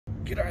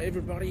G'day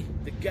everybody,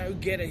 the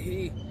go-getter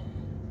here.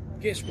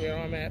 Guess where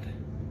I'm at?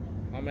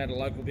 I'm at a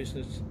local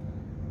business.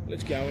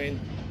 Let's go in,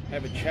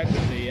 have a chat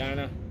with the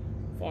owner,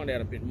 find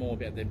out a bit more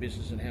about their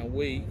business and how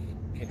we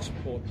can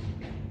support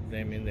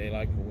them in their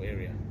local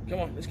area. Come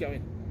on, let's go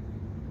in.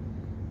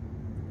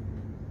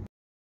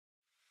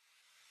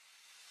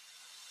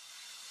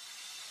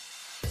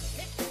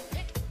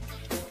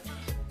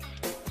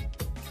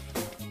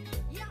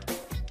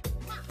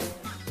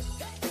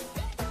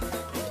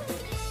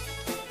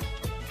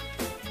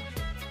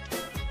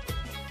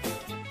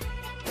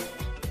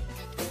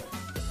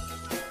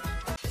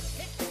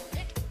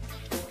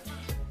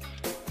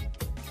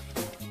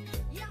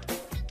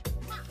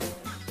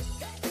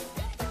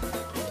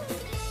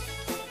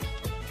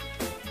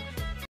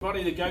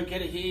 Everybody, the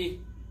go-getter here.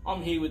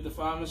 I'm here with the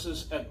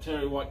pharmacist at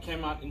TerryWhite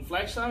Chemmart in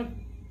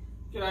Flagstone.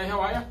 G'day, how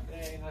are you?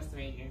 Hey, nice to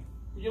meet you.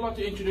 Would you like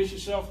to introduce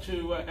yourself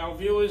to our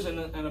viewers and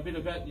a bit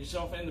about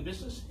yourself and the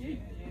business? Yeah.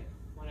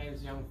 My name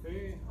is Young Fu.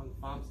 I'm the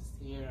pharmacist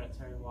here at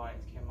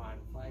TerryWhite Chemmart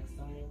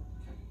Flagstone.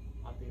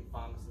 I've been a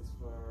pharmacist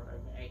for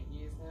over 8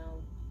 years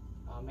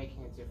now,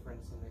 making a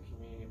difference in the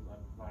community by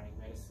providing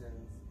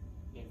medicines,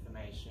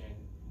 information,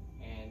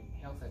 and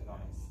health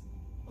advice.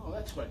 Oh,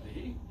 that's great to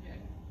hear. Yeah.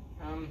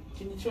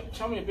 Can you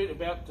tell me a bit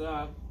about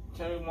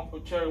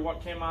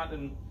TerryWhite Chemmart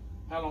and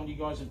how long you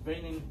guys have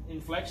been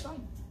in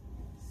Flagstone?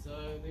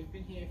 So we've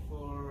been here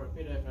for a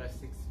bit over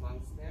 6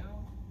 months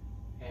now,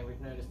 and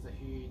we've noticed a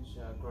huge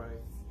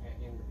growth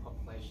in the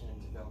population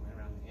and development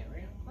around the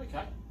area.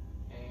 Okay.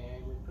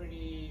 And we're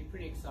pretty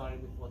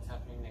excited with what's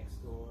happening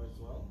next door as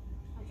well.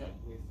 Okay.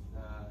 With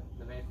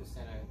the medical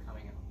centre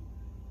coming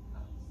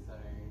up. So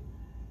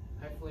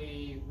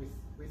hopefully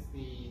with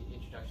the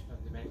introduction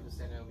of the medical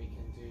centre we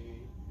can do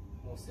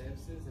more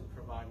services and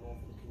provide more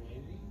for the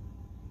community.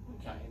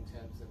 Okay. In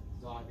terms of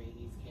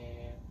diabetes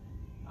care,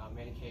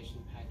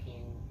 medication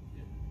packing,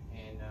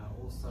 and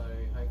also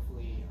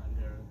hopefully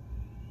under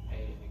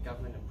a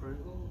government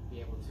approval be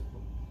able to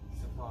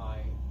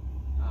supply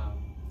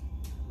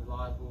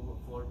reliable,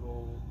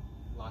 affordable,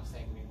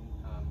 life-saving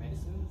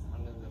medicines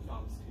under the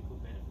pharmaceutical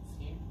benefit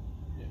scheme.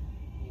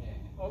 Yeah.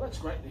 Oh, that's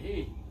great to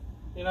hear.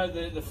 You know,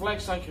 the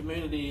Flagstone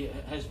community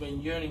has been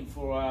yearning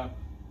for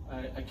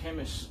a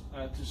chemist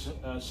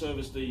to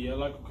service the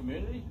local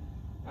community.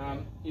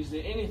 Is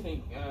there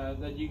anything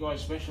that you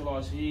guys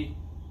specialise here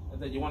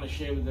that you want to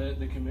share with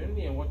the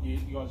community and what you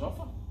guys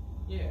offer?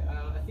 Yeah,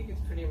 I think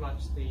it's pretty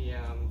much the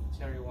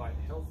TerryWhite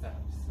Health app.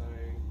 So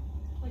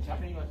it's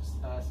pretty much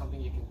something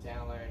you can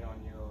download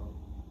on your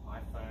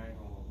iPhone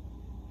or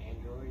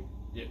Android.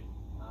 Yeah.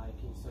 You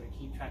can sort of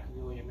keep track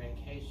of all your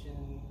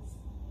medications.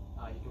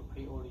 You can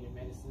pre-order your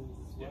medicines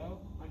as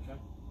well. Okay.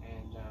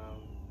 And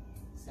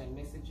send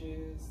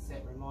messages,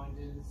 set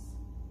reminders.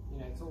 You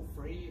know, it's all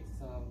free.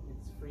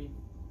 It's free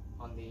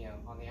on the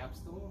App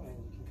Store, and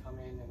you can come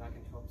in and I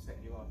can help set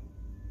you up.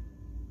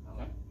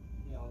 Okay.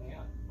 Yeah, on the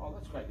app. Oh,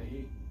 that's great to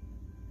hear.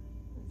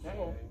 Okay. So,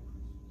 well,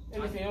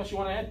 anything else you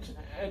want to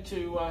add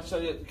to so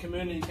that the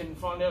community can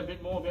find out a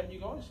bit more about you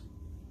guys?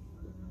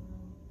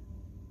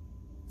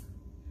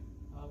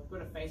 We've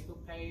got a Facebook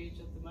page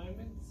at the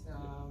moment,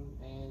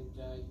 and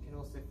you can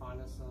also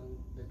find us on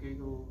the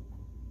Google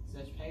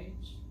search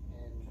page,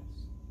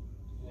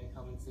 and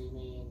come and see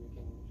me, and we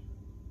can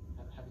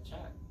have a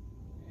chat.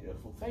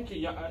 Beautiful. Thank you,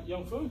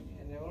 Young Fu.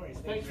 Yeah, no worries.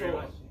 Thanks very for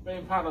much.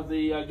 being part of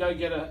the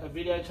Go-Getter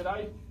video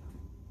today.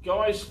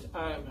 Guys,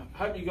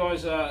 hope you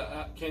guys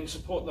can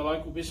support the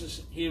local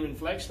business here in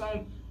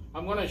Flagstone.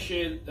 I'm going to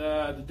share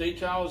the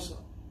details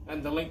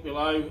and the link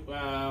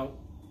below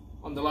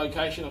on the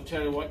location of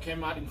TerryWhite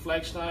Chemmart in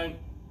Flagstone,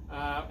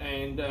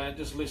 and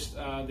just list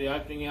the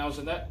opening hours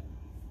and that.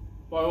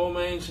 By all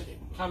means,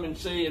 come and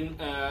see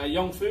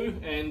Young Fu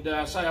and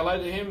say hello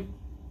to him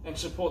and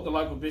support the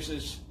local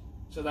business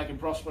so they can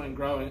prosper and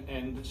grow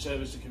and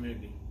service the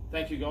community.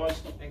 Thank you, guys.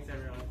 Thanks,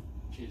 everyone.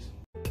 Cheers.